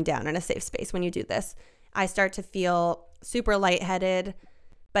like lying down in a safe space when you do this. I start to feel super lightheaded,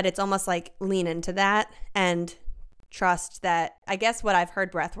 but it's almost like lean into that and trust that. I guess what I've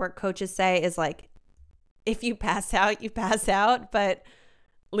heard breathwork coaches say is like, if you pass out, you pass out, but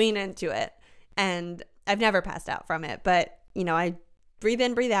lean into it. And I've never passed out from it, but I breathe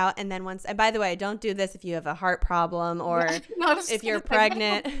in, breathe out. And then and by the way, don't do this if you have a heart problem, or if you're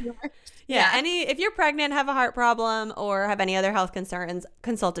pregnant. If you're pregnant, have a heart problem, or have any other health concerns,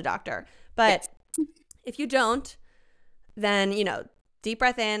 consult a doctor. But if you don't, then, deep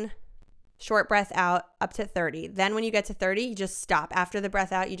breath in, short breath out, up to 30. Then when you get to 30, you just stop. After the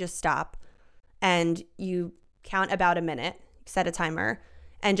breath out, you just stop and you count about a minute, set a timer,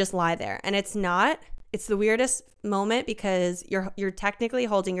 and just lie there. And it's the weirdest moment because you're technically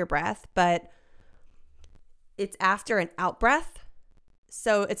holding your breath, but it's after an out breath.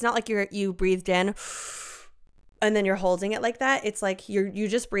 So it's not like you breathed in and then you're holding it like that. It's like you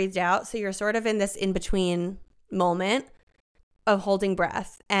just breathed out. So you're sort of in this in-between moment of holding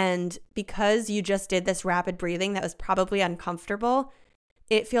breath. And because you just did this rapid breathing that was probably uncomfortable,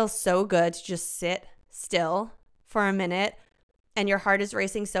 it feels so good to just sit still for a minute, and your heart is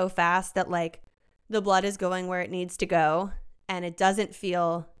racing so fast that like the blood is going where it needs to go, and it doesn't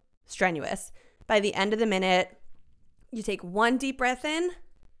feel strenuous. By the end of the minute, You take one deep breath in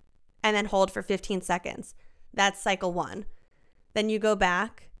and then hold for 15 seconds. That's cycle 1. Then you go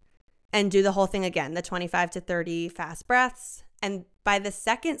back and do the whole thing again, the 25 to 30 fast breaths. And by the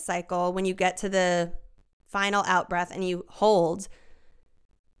second cycle, when you get to the final out breath and you hold,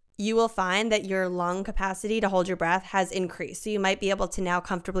 you will find that your lung capacity to hold your breath has increased. So you might be able to now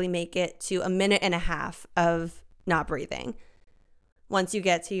comfortably make it to a minute and a half of not breathing. Once you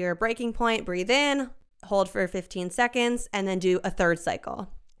get to your breaking point, breathe in, hold for 15 seconds, and then do a third cycle.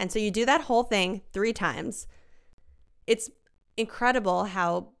 And so you do that whole thing 3 times. It's incredible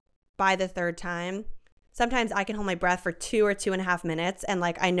how by the third time, sometimes I can hold my breath for 2 or 2.5 minutes. And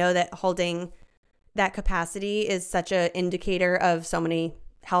like, I know that holding that capacity is such an indicator of so many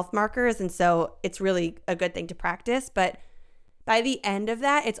health markers. And so it's really a good thing to practice. But by the end of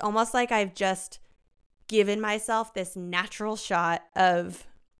that, it's almost like I've just given myself this natural shot of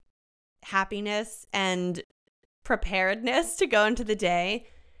happiness and preparedness to go into the day.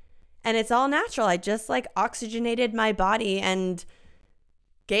 And it's all natural. I just like oxygenated my body and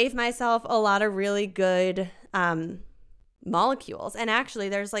gave myself a lot of really good molecules. And actually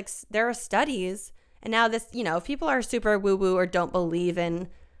there are studies, and now this, if people are super woo-woo or don't believe in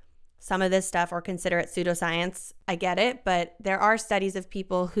some of this stuff or consider it pseudoscience, I get it. But there are studies of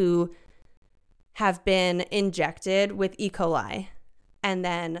people who have been injected with E. coli, and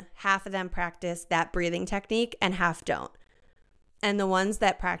then half of them practice that breathing technique and half don't. And the ones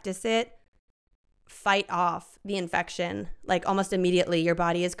that practice it fight off the infection like almost immediately. Your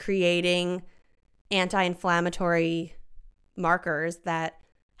body is creating anti-inflammatory markers that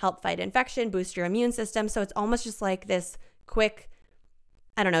help fight infection, boost your immune system. So it's almost just like this quick,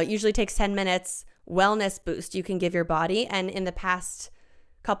 I don't know, it usually takes 10 minutes wellness boost you can give your body. And in the past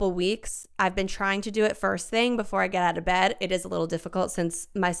couple weeks, I've been trying to do it first thing before I get out of bed. It is a little difficult since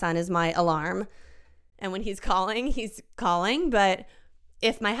my son is my alarm. And when he's calling, But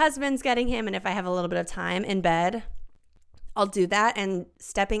if my husband's getting him and if I have a little bit of time in bed, I'll do that. And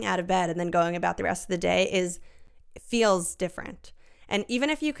stepping out of bed and then going about the rest of the day feels different. And even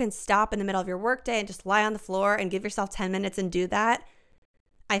if you can stop in the middle of your workday and just lie on the floor and give yourself 10 minutes and do that,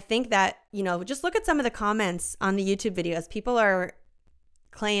 I think that, just look at some of the comments on the YouTube videos. People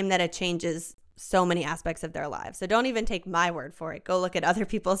claim that it changes so many aspects of their lives. So don't even take my word for it. Go look at other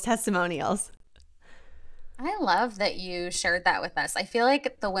people's testimonials. I love that you shared that with us. I feel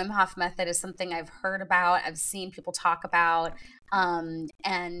like the Wim Hof method is something I've heard about, I've seen people talk about. And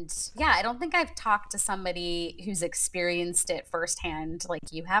yeah, I don't think I've talked to somebody who's experienced it firsthand like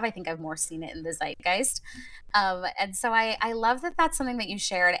you have. I think I've more seen it in the zeitgeist. And so I love that that's something that you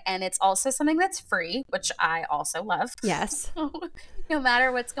shared. And it's also something that's free, which I also love. Yes. No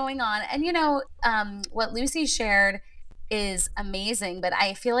matter what's going on. And, what Lucie shared is amazing. But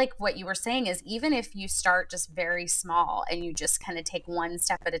I feel like what you were saying is even if you start just very small and you just kind of take one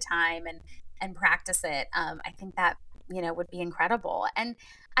step at a time and practice it, I think that, would be incredible. And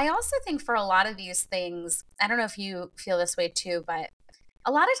I also think for a lot of these things, I don't know if you feel this way too, but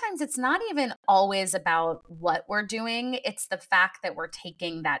a lot of times it's not even always about what we're doing. It's the fact that we're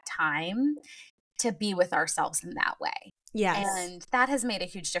taking that time to be with ourselves in that way. Yes. And that has made a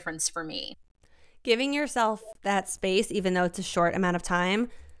huge difference for me. Giving yourself that space, even though it's a short amount of time,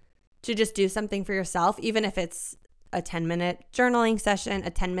 to just do something for yourself, even if it's a 10-minute journaling session,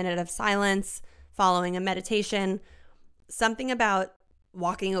 a 10-minute of silence, following a meditation, something about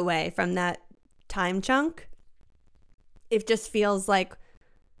walking away from that time chunk. It just feels like,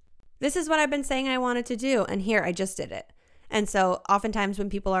 this is what I've been saying I wanted to do, and here, I just did it. And so oftentimes when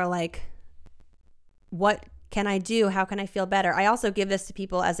people are like, what can I do? How can I feel better? I also give this to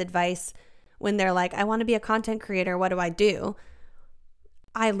people as advice when they're like, I want to be a content creator. What do I do?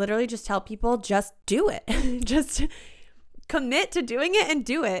 I literally just tell people, just do it. Just commit to doing it and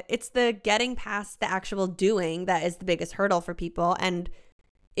do it. It's the getting past the actual doing that is the biggest hurdle for people. And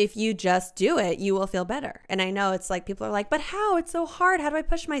if you just do it, you will feel better. And I know it's like, people are like, but how? It's so hard. How do I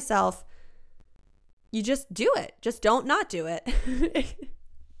push myself? You just do it. Just don't not do it.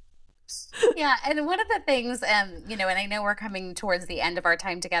 Yeah. And one of the things, and I know we're coming towards the end of our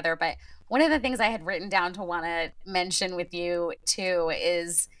time together, but one of the things I had written down to want to mention with you too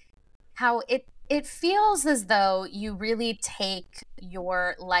is how it feels as though you really take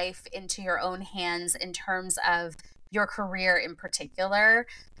your life into your own hands in terms of your career in particular,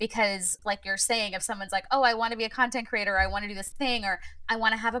 because like you're saying, if someone's like, oh, I want to be a content creator, or I want to do this thing, or I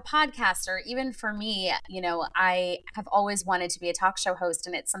want to have a podcast, or even for me, I have always wanted to be a talk show host,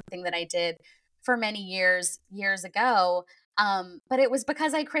 and it's something that I did for many years ago. But it was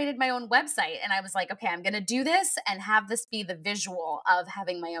because I created my own website and I was like, okay, I'm going to do this and have this be the visual of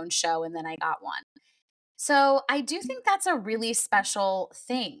having my own show. And then I got one. So I do think that's a really special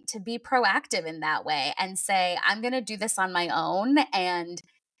thing to be proactive in that way and say, I'm going to do this on my own and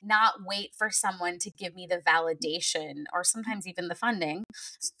not wait for someone to give me the validation or sometimes even the funding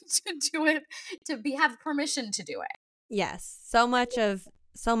to do it, have permission to do it. Yes. So much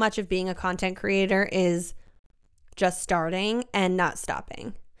of being a content creator is just starting and not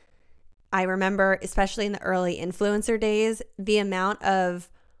stopping. I remember, especially in the early influencer days, the amount of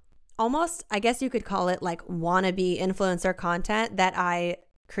almost, I guess you could call it like wannabe influencer content that I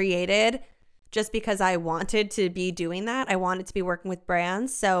created just because I wanted to be doing that. I wanted to be working with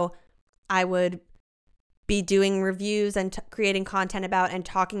brands. So I would be doing reviews and creating content about and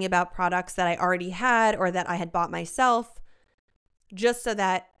talking about products that I already had or that I had bought myself, just so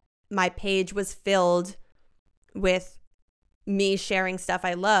that my page was filled with me sharing stuff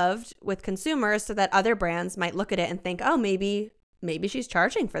I loved with consumers so that other brands might look at it and think, oh, maybe she's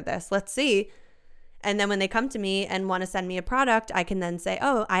charging for this. Let's see. And then when they come to me and want to send me a product, I can then say,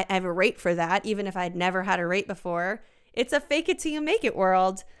 oh, I have a rate for that, even if I'd never had a rate before. It's a fake it till you make it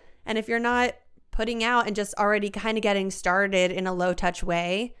world. And if you're not putting out and just already kind of getting started in a low touch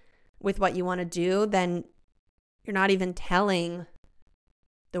way with what you want to do, then you're not even telling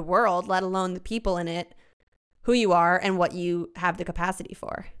the world, let alone the people in it, who you are and what you have the capacity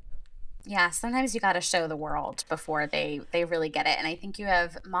for. Yeah, sometimes you got to show the world before they really get it. And I think you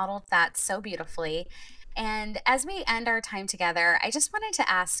have modeled that so beautifully. And as we end our time together, I just wanted to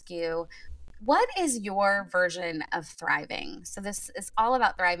ask you, what is your version of thriving? So this is all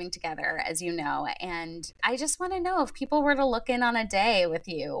about thriving together, as you know. And I just want to know, if people were to look in on a day with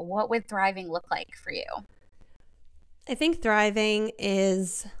you, what would thriving look like for you? I think thriving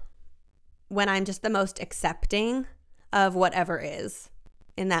is when I'm just the most accepting of whatever is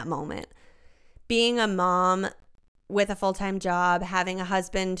in that moment. Being a mom with a full-time job, having a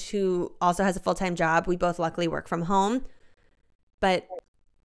husband who also has a full-time job. We both luckily work from home. But,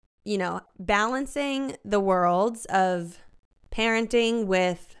 balancing the worlds of parenting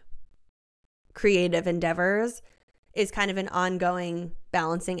with creative endeavors is kind of an ongoing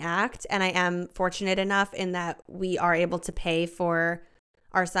balancing act. And I am fortunate enough in that we are able to pay for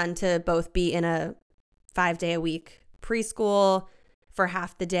our son to both be in a 5-day-a-week preschool for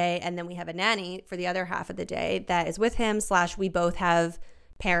half the day, and then we have a nanny for the other half of the day that is with him, / we both have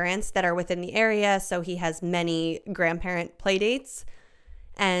parents that are within the area, so he has many grandparent play dates,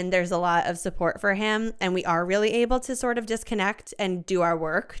 and there's a lot of support for him, and we are really able to sort of disconnect and do our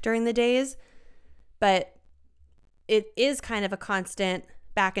work during the days. But it is kind of a constant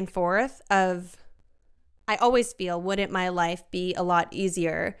back and forth of, I always feel, wouldn't my life be a lot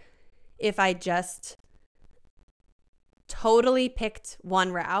easier if I just totally picked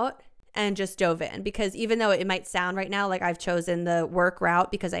one route and just dove in? Because even though it might sound right now like I've chosen the work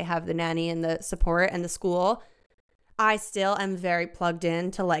route because I have the nanny and the support and the school, I still am very plugged in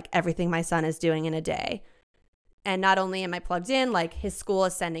to like everything my son is doing in a day. And not only am I plugged in, like his school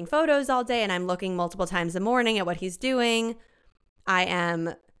is sending photos all day and I'm looking multiple times a morning at what he's doing. I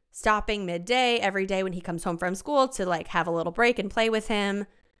am stopping midday every day when he comes home from school to like have a little break and play with him.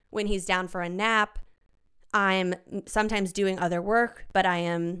 When he's down for a nap, I'm sometimes doing other work, but I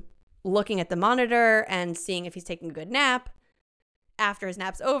am looking at the monitor and seeing if he's taking a good nap. After his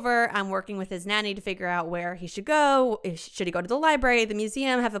nap's over, I'm working with his nanny to figure out where he should go. Should he go to the library, the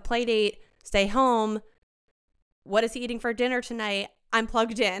museum, have a play date, stay home? What is he eating for dinner tonight? I'm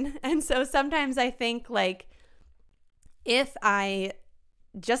plugged in. And so sometimes I think like, if I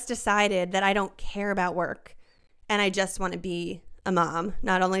just decided that I don't care about work and I just want to be a mom,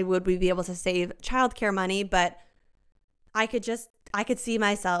 not only would we be able to save childcare money, but I could see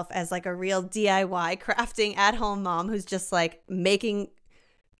myself as like a real DIY crafting at-home mom who's just like making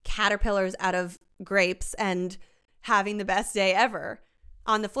caterpillars out of grapes and having the best day ever.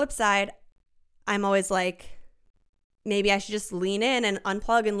 On the flip side, I'm always like, maybe I should just lean in and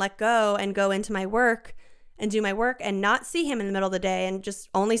unplug and let go and go into my work and do my work and not see him in the middle of the day and just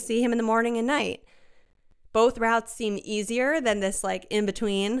only see him in the morning and night. Both routes seem easier than this like in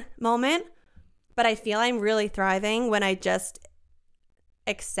between moment, but I feel I'm really thriving when I just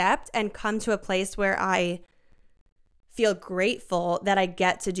accept and come to a place where I feel grateful that I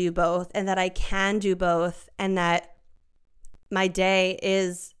get to do both and that I can do both and that my day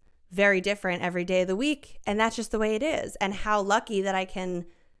is very different every day of the week. And that's just the way it is. And how lucky that I can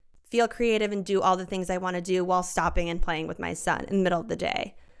feel creative and do all the things I want to do while stopping and playing with my son in the middle of the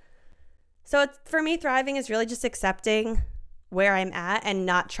day. So for me, thriving is really just accepting where I'm at and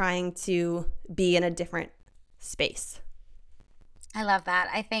not trying to be in a different space. I love that.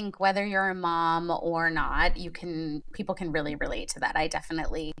 I think whether you're a mom or not, people can really relate to that. I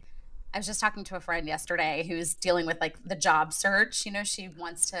definitely I was just talking to a friend yesterday who's dealing with like the job search. She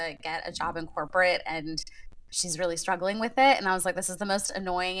wants to get a job in corporate and she's really struggling with it. And I was like, this is the most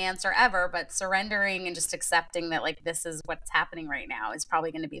annoying answer ever, but surrendering and just accepting that like this is what's happening right now is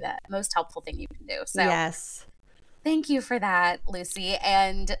probably going to be the most helpful thing you can do. So Yes. thank you for that, Lucy.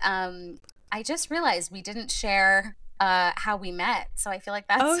 And I just realized we didn't share how we met. So I feel like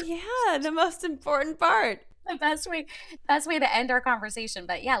Oh, that's yeah. The most important part. the best way to end our conversation.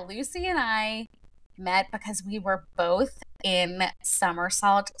 But yeah, Lucy and I met because we were both in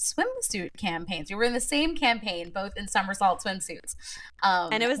somersault swimsuit campaigns. We were in the same campaign, both in somersault swimsuits.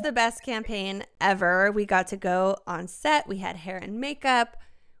 And it was the best campaign ever. We got to go on set. We had hair and makeup.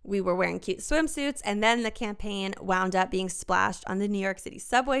 We were wearing cute swimsuits. And then the campaign wound up being splashed on the New York City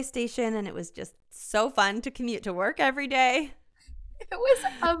subway station. And it was just so fun to commute to work every day. It was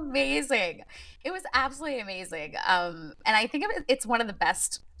amazing. It was absolutely amazing. And I think it's one of the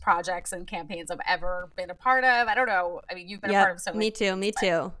best projects and campaigns I've ever been a part of. I don't know. I mean, you've been a part Yep. of so many Me too. things, Me but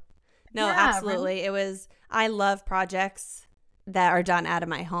too. No, yeah, really. absolutely. I love projects that are done out of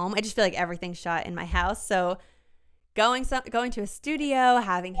my home. I just feel like everything's shot in my house. So going to a studio,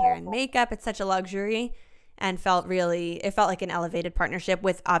 having hair and makeup, it's such a luxury, and it felt like an elevated partnership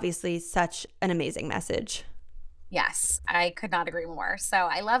with obviously such an amazing message. Yes, I could not agree more. So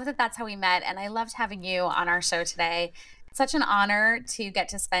I love that that's how we met. And I loved having you on our show today. It's such an honor to get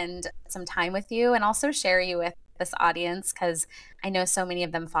to spend some time with you and also share you with this audience because I know so many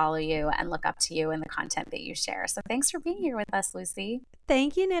of them follow you and look up to you and the content that you share. So thanks for being here with us, Lucy.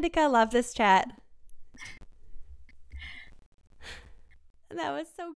 Thank you, Nitika. Love this chat. That was so